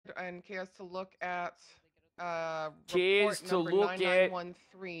and Chaos to look at Chaos report to number look at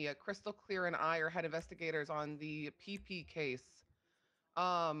 9913. Crystal Clear and I are head investigators on the PP case.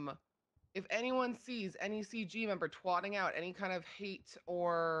 If anyone sees any CG member twatting out any kind of hate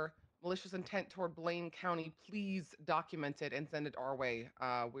or malicious intent toward Blaine County, please document it and send it our way.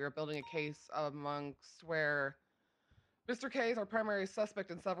 We are building a case amongst where Mr. K is our primary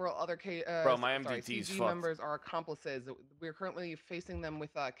suspect and several other Bro, my MDT's CG fucked. members are accomplices. We're currently facing them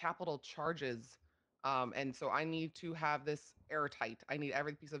with capital charges. And so I need to have this airtight. I need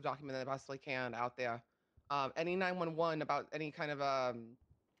every piece of document that I possibly can out there. Any 911 about any kind of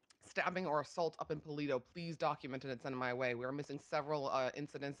stabbing or assault up in Polito, please document it and send it my way. We are missing several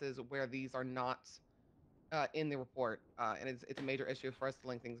incidences where these are not in the report, and it's a major issue for us to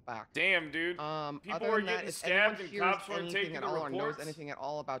link things back. Damn, dude. People Other were than that, getting if stabbed anyone and hears cops weren't anything taking at the all or knows reports. anything at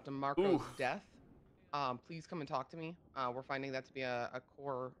all about DeMarco's Oof. death, please come and talk to me. We're finding that to be a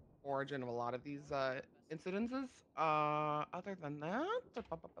core origin of a lot of these incidences. Other than that,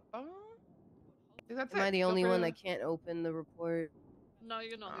 that's Am I it. the Feel only free one to- that can't open the report? No,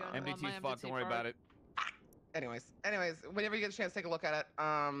 you're not the only one. MDT's My fucked. Don't worry tried. about it. Anyways, whenever you get a chance, take a look at it.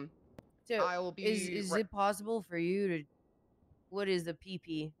 So, I will be. is it possible for you to? What is the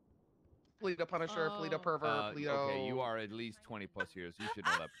PP? Polito Punisher, Polito Pervert, Polito. Okay, you are at least 20+ years. You should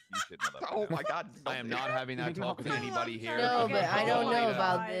know that. You should know that. Oh my God! I am not having that talk with anybody here. No, but I don't know Polito.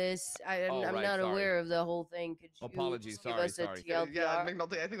 about this. I'm right, not sorry. aware of the whole thing. Could you Apologies, just give sorry, us a sorry. TLDR? Yeah,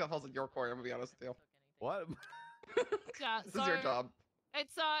 McNulty, I think that falls in your core. I'm gonna be honest with you. What? Yeah, This is your job.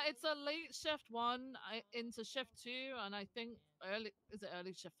 It's a late shift 1 into shift 2, and I think early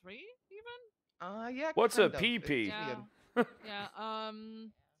shift 3 even. Yeah. What's a kind of. PP? Yeah. Yeah.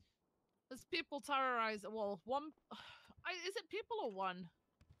 There's people terrorize. Well, one. Is it people or one?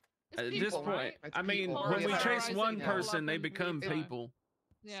 It's At people, this point, right? I mean, people. when we trace Terrorizing one people person, up they in become Polito. people.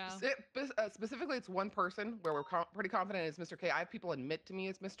 Yeah. Specifically, it's one person where we're pretty confident it's Mr. K. I have people admit to me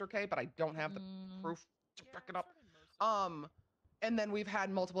it's Mr. K, but I don't have the proof to back it up. And then we've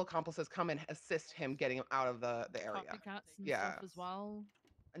had multiple accomplices come and assist him getting him out of the area. Copycats and Yeah. stuff as well.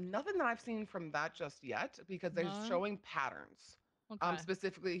 Nothing that I've seen from that just yet, because they're No? showing patterns. Okay.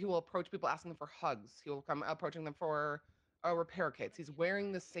 Specifically, he will approach people asking them for hugs. He will come approaching them for repair kits. He's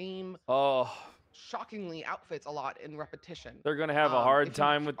wearing the same shockingly outfits a lot in repetition. They're gonna have a hard if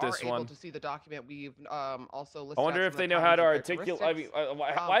time you with are this able one. to see the document, we've also listed I wonder out if some they of the know how to patterns and articulate. I mean,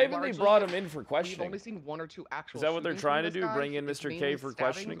 characteristics. why haven't they brought him Largely, in for We've questioning? only seen 1 or 2 actual. Is that what they're shootings trying to from this do? guy. Bring in It's Mr. K mainly for stabbings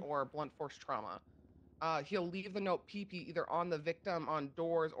questioning? or blunt force trauma. He'll leave the note PP either on the victim, on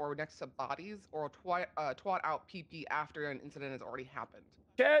doors, or next to bodies, or twat out PP after an incident has already happened.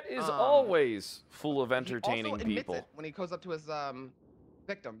 Chat is always full of entertaining he also admits people. it when he goes up to his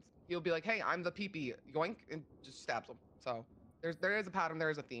victims. He'll be like, "Hey, I'm the PP," yoink, and just stabs them. So there is a pattern, there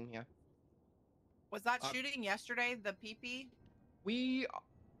is a theme here. Was that shooting yesterday the PP? We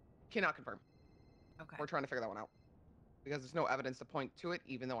cannot confirm. Okay. We're trying to figure that one out because there's no evidence to point to it,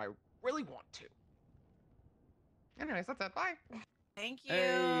 even though I really want to. Anyways, that's it. Bye. Thank you.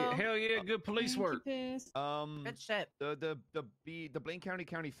 Hey, hell yeah, good police work. Good shit. The Blaine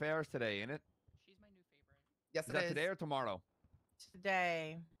County Fair is today, ain't it? She's my new favorite. Yes, Is that today or tomorrow?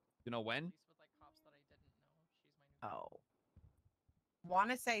 Today. You know when? Oh. Want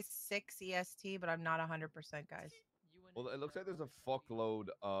to say 6 EST, but I'm not 100%, guys. Well, it looks like there's a fuckload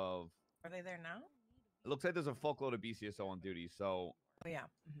of. Are they there now? It looks like there's a fuckload of BCSO on duty. So. Oh yeah.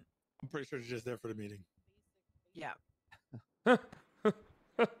 I'm pretty sure they're just there for the meeting. Yeah. That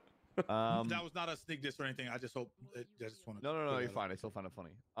was not a sneak diss or anything. I just hope. I just want to. No, you're fine. I still find it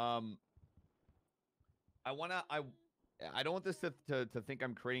funny. I don't want this to think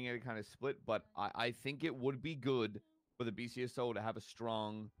I'm creating any kind of split, but I think it would be good for the BCSO to have a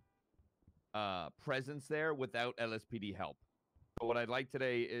strong presence there without LSPD help. But what I'd like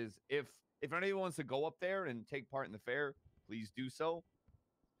today is if anyone wants to go up there and take part in the fair, please do so.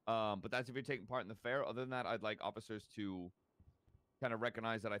 But that's if you're taking part in the fair. Other than that, I'd like officers to kind of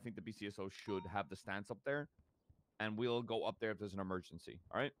recognize that I think the BCSO should have the stance up there, and we'll go up there if there's an emergency.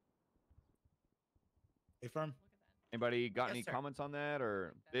 All right? Hey, firm. Anybody got Yes, any sir. comments on that,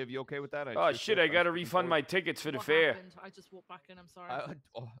 or Dave, you okay with that? Oh shit! I gotta refund my tickets for the What fair. happened? I just walked back in. I'm sorry.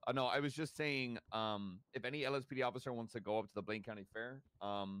 No, I was just saying, if any LSPD officer wants to go up to the Blaine County Fair,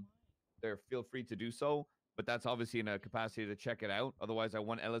 they're feel free to do so. But that's obviously in a capacity to check it out. Otherwise, I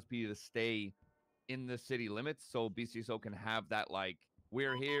want LSPD to stay in the city limits so BCSO can have that, like,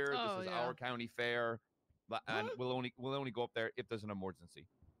 we're here. This is our county fair, and we'll only go up there if there's an emergency.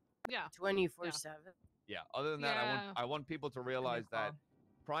 Yeah. 24/7. Yeah. Other than that, I want people to realize that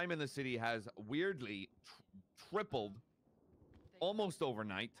crime in the city has weirdly tripled almost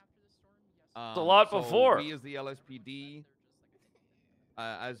overnight. It's a lot so before. We as the LSPD,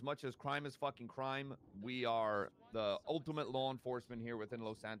 as much as crime is fucking crime, we are the ultimate law enforcement here within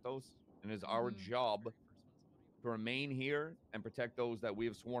Los Santos, and it's our job to remain here and protect those that we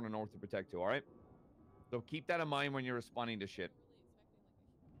have sworn an oath to protect too, all right? So keep that in mind when you're responding to shit.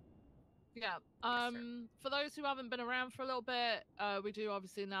 Yeah. For those who haven't been around for a little bit, we do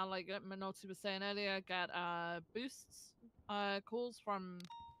obviously now, like Minotti was saying earlier, get boosts calls from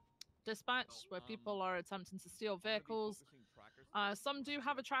dispatch where people are attempting to steal vehicles. Some do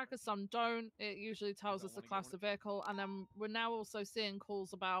have a tracker, some don't. It usually tells us the class of vehicle, and then we're now also seeing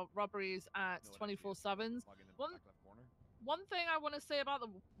calls about robberies at 24/7s. One thing I want to say about the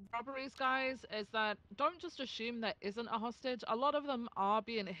robberies, guys, is that don't just assume there isn't a hostage. A lot of them are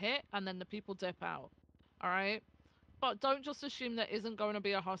being hit, and then the people dip out. All right? But don't just assume there isn't going to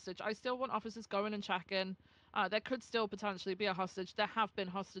be a hostage. I still want officers going and checking. There could still potentially be a hostage. There have been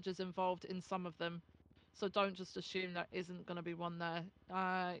hostages involved in some of them. So don't just assume there isn't going to be one there.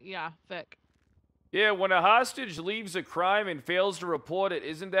 Yeah, Vic. Yeah, when a hostage leaves a crime and fails to report it,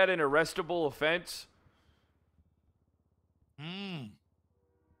 isn't that an arrestable offense?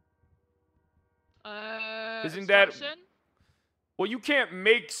 Isn't that... Extortion? Well, you can't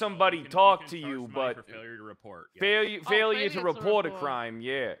make somebody talk to you, but for failure to report. Yeah. failure to report a crime,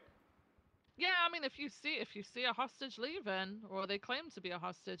 yeah. Yeah, I mean, if you see a hostage leaving, or they claim to be a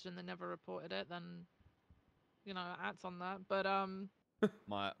hostage and they never reported it, then you know, act on that. But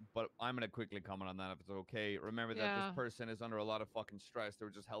But I'm gonna quickly comment on that if it's okay. Remember that this person is under a lot of fucking stress. They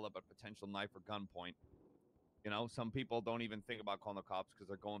were just held up at potential knife or gunpoint. You know, some people don't even think about calling the cops because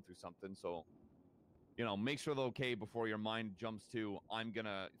they're going through something. So, you know, make sure they're okay before your mind jumps to I'm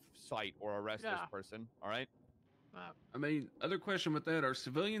gonna cite or arrest this person. All right. I mean, other question with that: are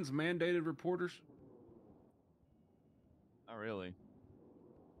civilians mandated reporters? Not really.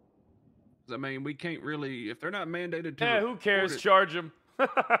 I mean, we can't really, if they're not mandated to. Yeah, who cares? Charge them.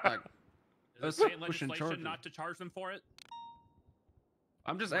 Like, Does it say in legislation not to charge them for it?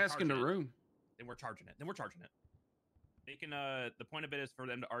 I'm just asking the room. Then we're charging it. They can. The point of it is for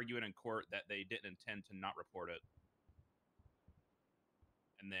them to argue it in court that they didn't intend to not report it,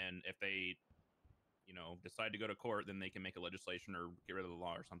 and then if they, you know, decide to go to court, then they can make a legislation or get rid of the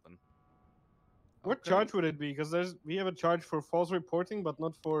law or something. What charge would it be? Because we have a charge for false reporting, but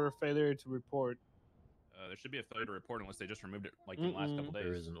not for failure to report. There should be a failure to report unless they just removed it like in the last couple days.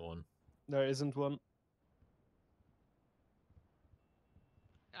 There isn't one. There isn't one.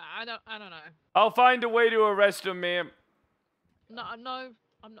 I don't know. I'll find a way to arrest him, ma'am. No, I'm not.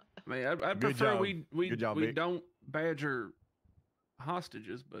 I mean, I prefer we don't badger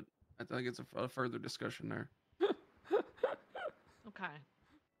hostages, but I think it's a further discussion there. Okay.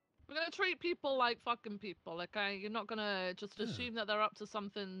 We're gonna treat people like fucking people, okay? You're not gonna just assume that they're up to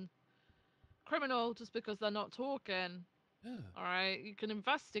something criminal just because they're not talking. Alright? You can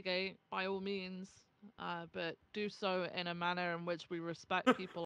investigate by all means, but do so in a manner in which we respect people